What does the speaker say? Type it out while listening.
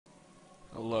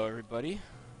Hello everybody.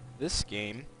 This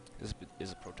game is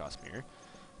a Protoss mirror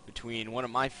between one of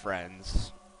my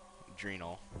friends,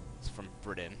 Adrenal. He's from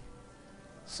Britain.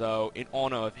 So in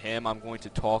honor of him, I'm going to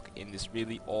talk in this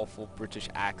really awful British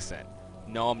accent.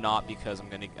 No, I'm not, because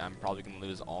I'm probably gonna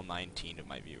lose all 19 of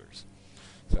my viewers.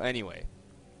 So anyway,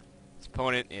 his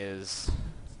opponent is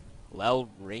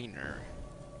LeIrAnEr.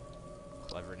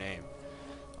 Clever name.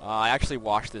 I actually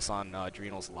watched this on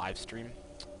Adrenal's live stream.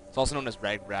 It's also known as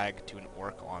Rag Rag to an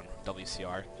Orc on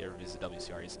WCR. If you ever visit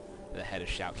WCR, he's the head of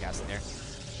Shoutcast in there.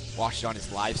 Watched it on his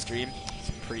live stream. It's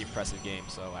a pretty impressive game,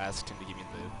 so I asked him to give me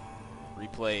the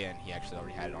replay, and he actually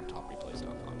already had it on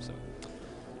topreplays.com, so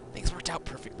things worked out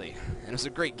perfectly. And it was a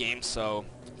great game, so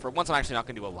for once I'm actually not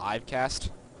going to do a live cast,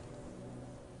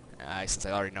 since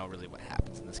I already know really what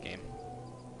happens in this game.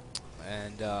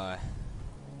 And, yeah,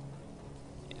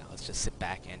 let's just sit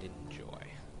back and enjoy.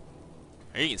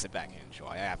 Or you can sit back and enjoy.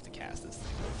 I have to cast this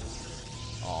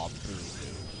thing. Aw,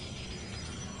 boo-hoo.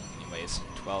 Anyways,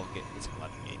 12 gate. It's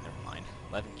 11 gate. Never mind.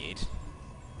 11 gate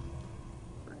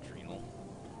for Adrenal.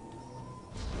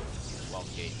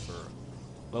 12 gate for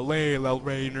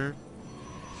LeIrAnEr.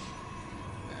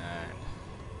 And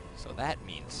so that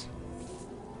means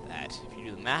that if you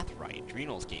do the math right,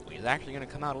 Adrenal's gateway is actually going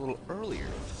to come out a little earlier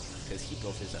because he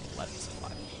built his at 11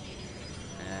 supply.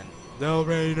 And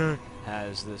LeIrAnEr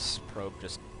has this probe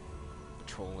just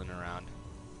patrolling around.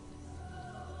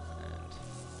 And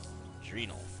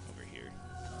Adrenal over here.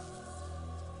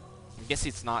 I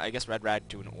guess Red Rag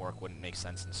to an Orc wouldn't make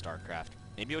sense in StarCraft.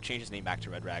 Maybe he'll change his name back to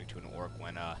Red Rag to an Orc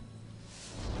when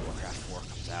Warcraft 4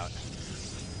 comes out.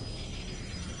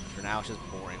 For now, it's just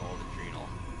boring old Adrenal.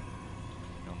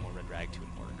 No more Red Rag to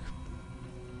an Orc.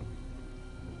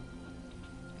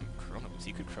 Chrono Boost.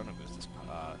 He could Chrono Boost this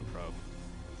probe.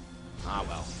 Ah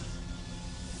well.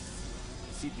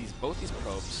 See, both these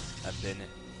probes have been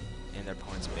in their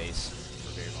opponent's base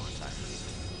for a very long time,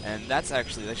 and that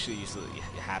usually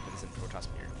happens in Protoss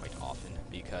Mirror quite often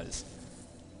because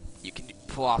you can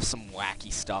pull off some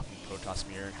wacky stuff in Protoss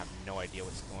Mirror and have no idea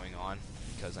what's going on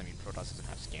because I mean Protoss doesn't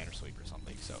have scanner sweep or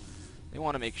something, so they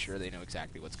want to make sure they know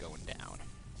exactly what's going down,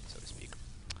 so to speak.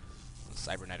 The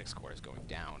cybernetic score is going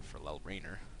down for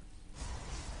LeIrAnEr.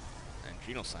 And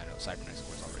Adrenal's cybernetic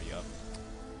score is already up.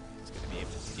 He's going to be able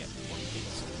to get more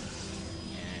gates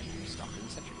and Stalker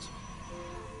the sentries.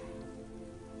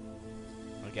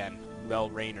 Again,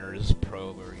 LeIrAnEr's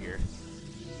probe over here,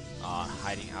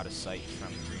 hiding out of sight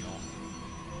from Adrenal,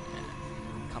 and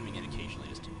coming in occasionally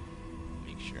just to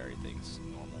make sure everything's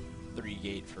normal. 3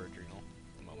 gate for Adrenal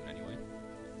at the moment, anyway.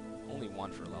 Only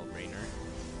 1 for LeIrAnEr.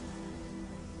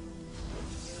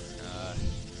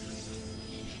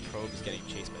 Probe is getting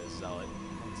chased by the Zealot.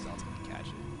 The Zealot's going to catch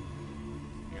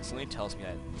it. Something tells me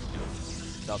that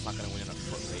Zealot's not going to win in a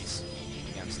foot race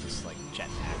against this like jetpack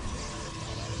thing.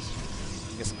 All that is.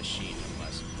 I guess a machine,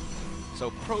 nonetheless.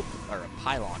 So probe or a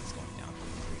pylon is going down from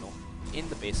Adrenal in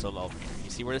the base of LeIrAnEr.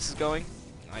 You see where this is going?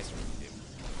 Nice really do.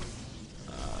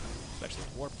 Especially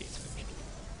if warp gates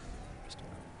finished.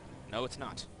 No, it's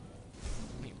not.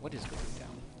 Wait, what is going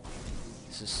down?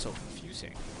 This is so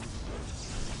confusing.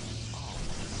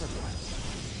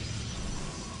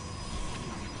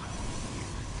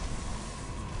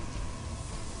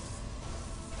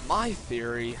 My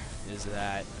theory is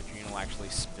that Adrenal actually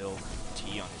spilled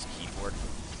tea on his keyboard.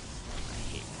 I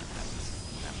hate when that happens.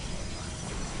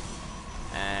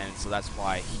 And so that's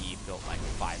why he built like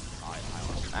 5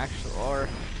 pylons. Actually, or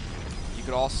you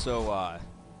could also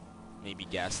maybe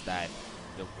guess that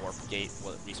the warp gate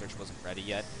research wasn't ready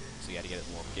yet, so you had to get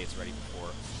his warp gates ready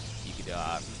before he could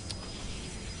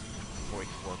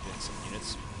warp in some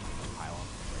units. Pylon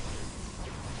right here.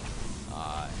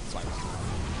 So I was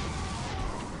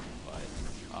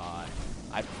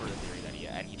I prefer the theory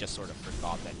that he just sort of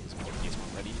forgot that his warp gates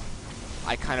weren't ready.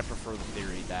 I kind of prefer the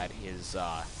theory that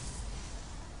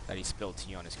that he spilled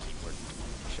tea on his keyboard,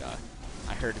 which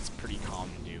I heard it's pretty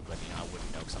common to do, but you know I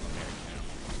wouldn't know because I'm American.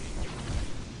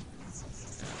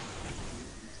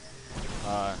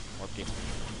 Warp gates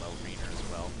for LeIrAnEr as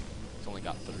well. It's only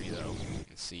got 3 though. You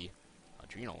can see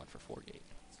Adrenal went for 4 gate.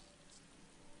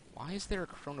 Why is there a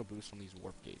chrono boost on these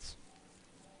warp gates?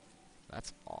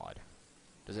 That's odd.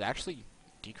 Does it actually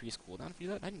decrease cooldown if you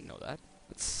do that? I didn't know that.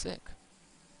 That's sick.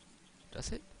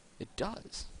 Does it? It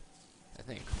does. I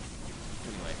think.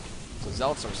 Anyway, so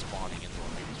Zealots are spawning in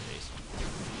LeIrAnEr's base.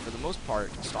 For the most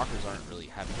part, Stalkers aren't really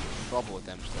having trouble with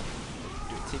them. Just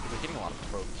they're getting a lot of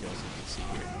probe kills, as you can see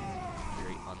here.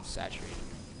 Very unsaturated.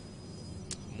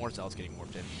 More Zealots getting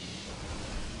warped in.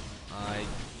 I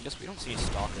guess we don't see a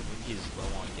Stalker. Maybe he's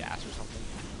low on gas or something.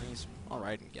 He's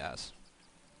alright in gas.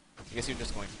 I guess he was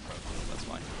just going for probe kills, that's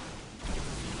fine.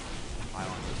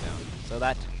 So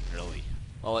that didn't really...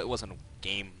 Well, it wasn't a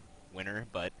game winner,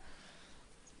 but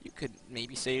you could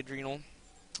maybe say Adrenal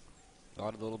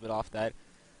got a little bit off that.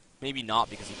 Maybe not,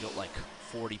 because he built like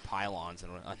 40 pylons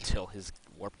until his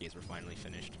warp gates were finally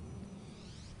finished.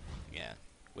 Yeah,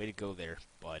 way to go there,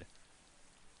 bud.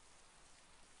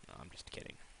 No, I'm just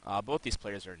kidding. Both these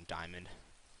players are in Diamond,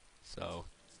 so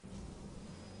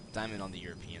Diamond on the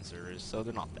European servers, so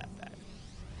they're not that bad.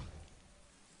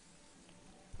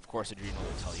 Of course, Adrenal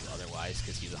will tell you otherwise,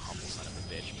 because he's a humble son of a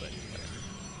bitch, but whatever.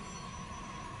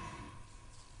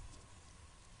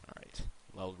 Alright,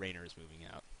 LeIrAnEr is moving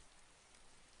out.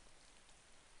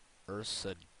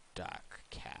 Ursa Duck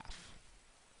Calf.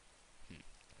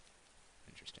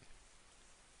 Interesting.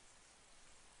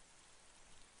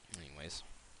 Anyways.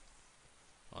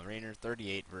 LeIrAnEr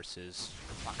 38 versus...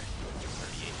 Fuck.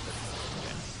 38.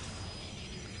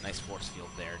 34. Nice force field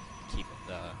there. Keep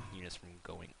the units from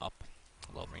going up.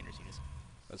 LeIrAnEr's units.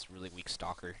 That's really weak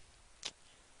Stalker.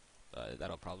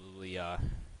 That'll probably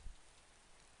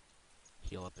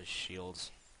heal up his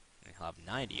shields. And he'll have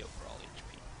 90 overall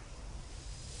HP.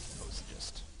 Opposed to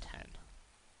just 10.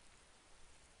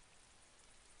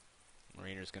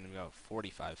 LeIrAnEr's gonna go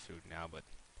 45 food now, but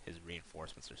his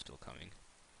reinforcements are still coming.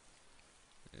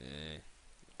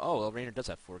 Oh, LeIrAnEr does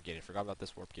have 4 gate. I forgot about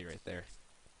this warp gate right there.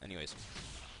 Anyways.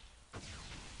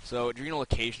 So, Adrenal,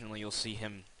 occasionally you'll see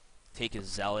him take his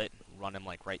Zealot, run him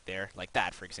like right there, like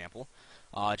that, for example,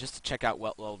 just to check out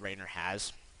what LeIrAnEr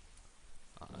has.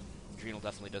 Adrenal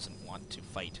definitely doesn't want to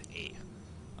fight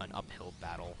an uphill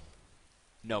battle.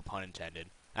 No pun intended.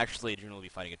 Actually, Adrenal will be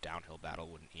fighting a downhill battle,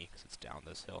 wouldn't he? Because it's down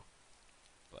this hill.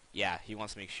 But yeah, he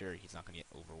wants to make sure he's not going to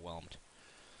get overwhelmed.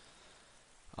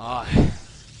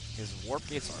 His warp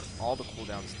gates are all the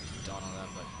cooldowns done on them,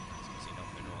 but as you can see, no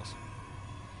minerals.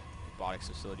 Robotics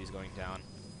facilities going down.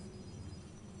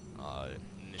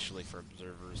 Initially for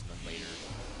observers, and then later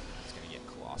it's going to get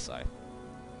Colossi.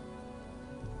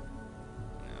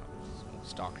 Now,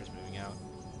 Stalker's moving out.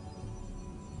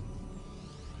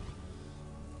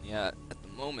 Yeah, at the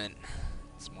moment,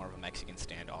 it's more of a Mexican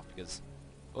standoff, because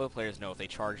both players know if they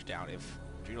charge down, if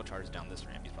Adrenal charges down this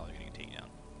ramp, he's probably going to get taken down.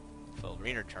 If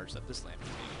LeIrAnEr charges up this ramp,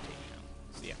 he's going to get taken down.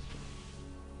 So yeah.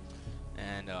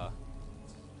 And,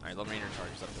 alright, LeIrAnEr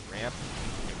charges up the ramp.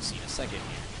 You'll see in a second.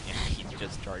 Yeah, he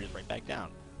just charges right back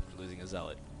down for losing a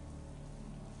Zealot.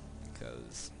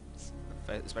 Because,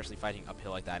 especially fighting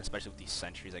uphill like that, especially with these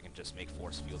sentries, I can just make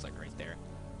force fields like right there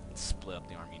and split up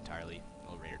the army entirely.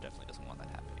 LeIrAnEr definitely doesn't want that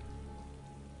happening.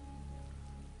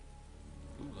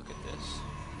 Ooh, look at this.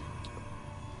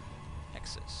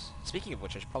 Nexus. Speaking of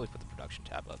which, I should probably put the production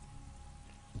tab up.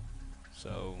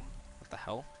 So, what the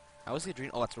hell? How is the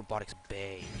Adrenal? Oh, that's Robotics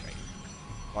Bay, right?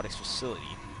 Robotics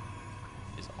Facility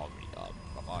is already up.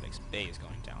 Robotics Bay is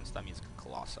going down, so that means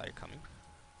Colossi are coming.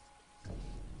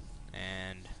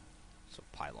 And so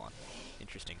Pylon.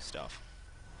 Interesting stuff.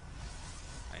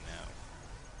 I know.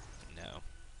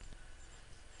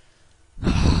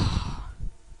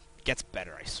 It gets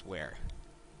better, I swear.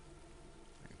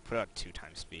 Put out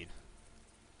 2x speed.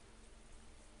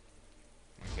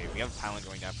 Okay, we have a pylon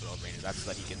going down for LeIrAnEr. That's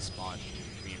so that he can spawn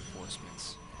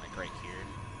reinforcements, like right here.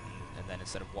 And then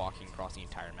instead of walking across the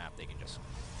entire map, they can just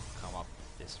come up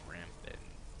this ramp and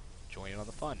join in on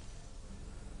the fun.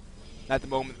 At the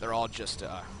moment, they're all just,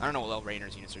 I don't know what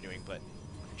LeIrAnEr's units are doing, but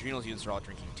Adrenal's units are all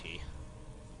drinking tea.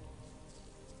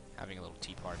 Having a little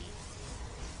tea party.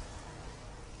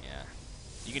 Yeah.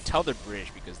 You can tell they're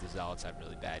British because the Zealots have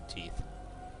really bad teeth.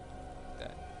 They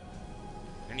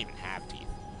don't even have teeth.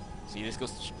 See, this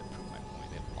goes to prove my point.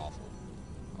 They have awful,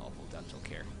 awful dental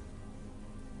care.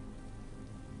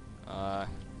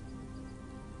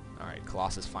 Alright,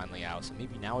 Colossus finally out, so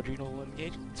maybe now Adrenal will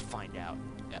engage? Let's find out.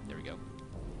 Yeah, there we go.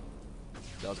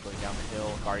 Zealot's going down the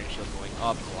hill, Guardian Shield going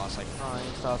up, Colossi Prime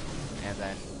and stuff, and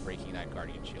then breaking that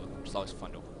Guardian Shield, which is always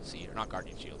fun to see. Or not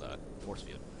Guardian Shield, Force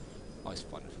Field. Always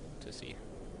fun to see.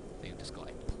 They just go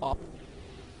like plop.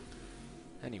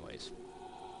 Anyways.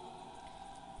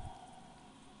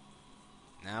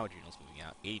 Now Adrenal's moving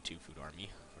out. 82 food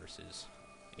army versus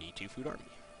 82 food army.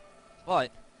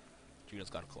 But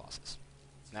Adrenal's got a Colossus.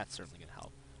 And that's certainly going to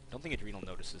help. I don't think Adrenal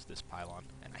notices this pylon,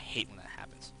 and I hate when that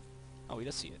happens. Oh, he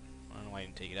does see it. I don't know why he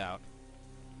didn't take it out.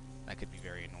 That could be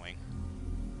very annoying.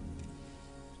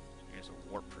 Here's a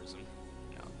warp prism.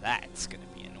 Now that's going to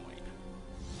be annoying.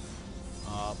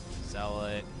 Up,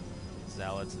 Zealot,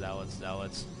 Zealots, Zealots,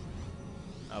 Zealots.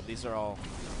 Oh, these are all...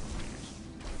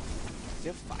 Does he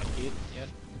have 5 gate yet?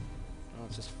 No,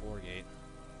 it's just 4 gate.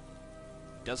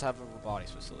 He does have a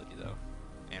robotics facility, though.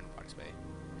 And robotics bay.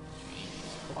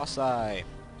 Jeez. Colossi!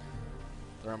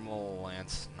 Thermal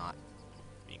lance not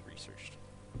being researched.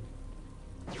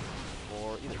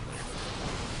 or either player.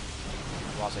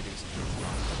 Whilst I do some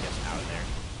gets out of there.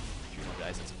 Adrenal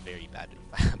guys, it's a very bad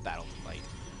battle to fight.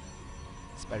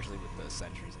 Especially with the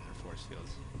sentries and their force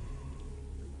fields.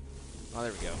 Oh,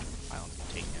 there we go. Pylons can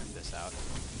take this out.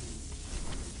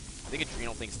 I think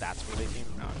Adrenal thinks that's where they came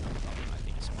from. No, I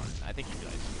think he's smart. I think he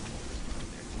realized there.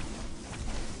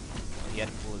 He had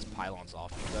to pull his pylons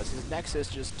off because his Nexus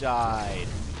just died.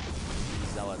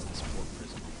 Zealots and Support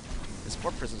Prism. The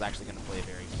Support Prism is actually going to play a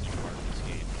very key part in this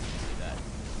game. See that.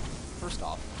 First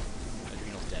off,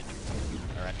 Adrenal's dead.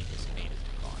 Or I mean, his main is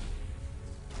gone.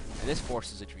 And this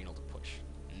forces Adrenal to push.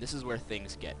 And this is where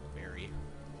things get very,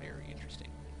 very interesting.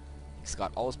 He's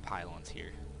got all his pylons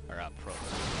here, or probes.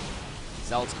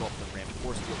 Zealots go up the ramp,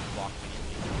 force field block many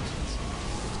forces.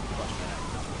 Crush that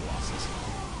out with Colossus.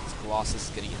 This Colossus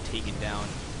is going to get taken down.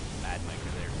 Mad micro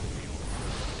there.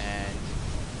 And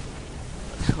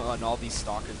on all these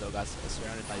stalkers though got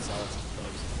surrounded by Zealots and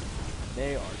probes.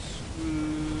 They are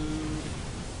screwed.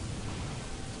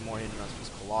 Some more hidden runs for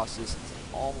this Colossus. It's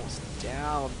almost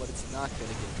down, but it's not going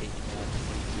to get taken down to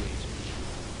 22 HP.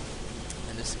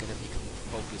 And this is going to become a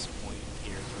focus point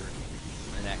here for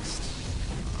the next,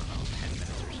 I don't know, 10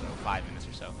 minutes or so, 5 minutes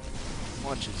or so. A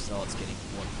bunch of Zealots getting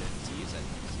 1 minute to use at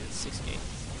 6 gates.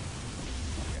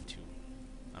 We got 2.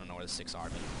 I don't know where the 6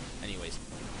 are, but anyways.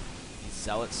 These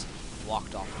Zealots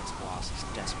blocked off this Colossus,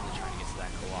 desperately trying to get to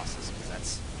that Colossus, because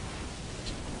that's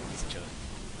such a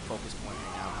focus point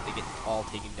right now. They get all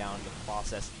taken down in the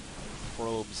process.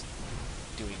 Probes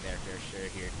doing their fair share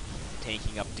here,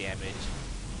 tanking up damage,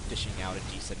 dishing out a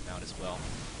decent amount as well.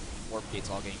 Warp gates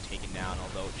all getting taken down,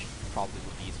 although it probably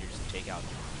would be easier just to take out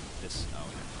this. Oh,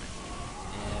 never mind.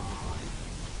 Never mind.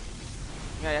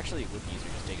 Yeah, actually, it would be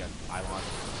easier to take out pylon.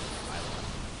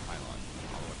 All the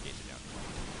warp gates are down.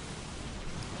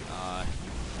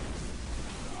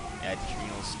 Yeah,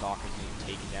 Adrenal Stalker's getting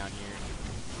taken down here.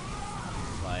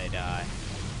 But,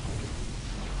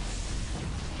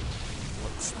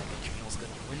 looks like Adrenal's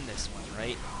gonna win this one,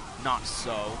 right? Not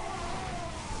so.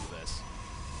 Look at this.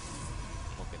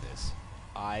 Look at this.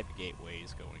 5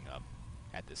 gateways going up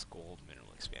at this gold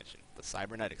mineral expansion. The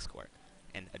Cybernetics Core.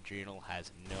 And Adrenal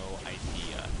has no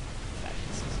idea that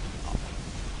this is up.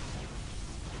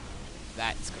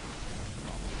 That is going to be a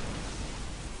problem.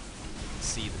 You can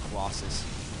see the Colossus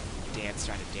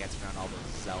trying to dance around all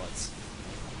those Zealots.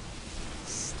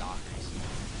 Stalkers.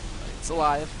 But it's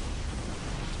alive.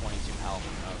 22 health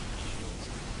of shields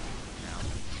now.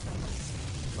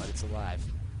 But it's alive.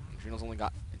 Adrenal's only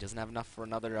got, it doesn't have enough for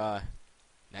another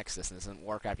Nexus, and it doesn't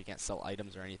work out if you can't sell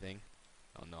items or anything.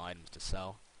 Oh, no items to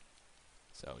sell.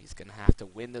 So he's gonna have to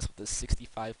win this with a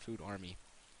 65 food army.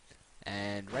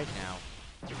 And right now,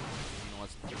 Adrenal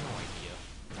has no idea.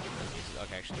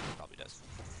 Okay, actually, he probably does.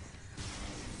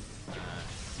 Yeah.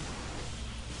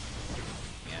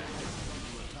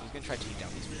 He's gonna try to take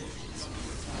down these wolves.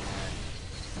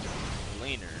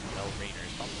 LeIrAnEr is probably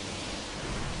gonna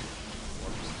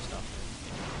warp some stuff.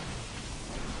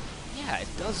 Yeah,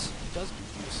 it does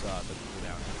reduce the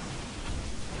cooldown.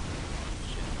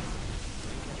 Shit.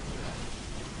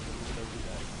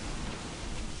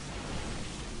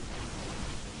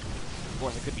 Of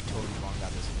course, I could be totally wrong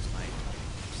about this because my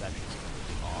perception is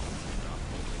completely off.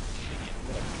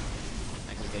 Whatever.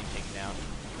 Next is getting taken down. A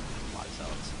lot of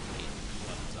Zealots.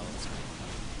 11 Zealots.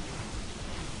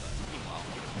 But meanwhile,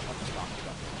 I'll just talk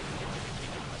about it.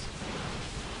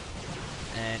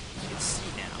 And you can see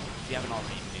now, if you haven't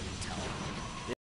already,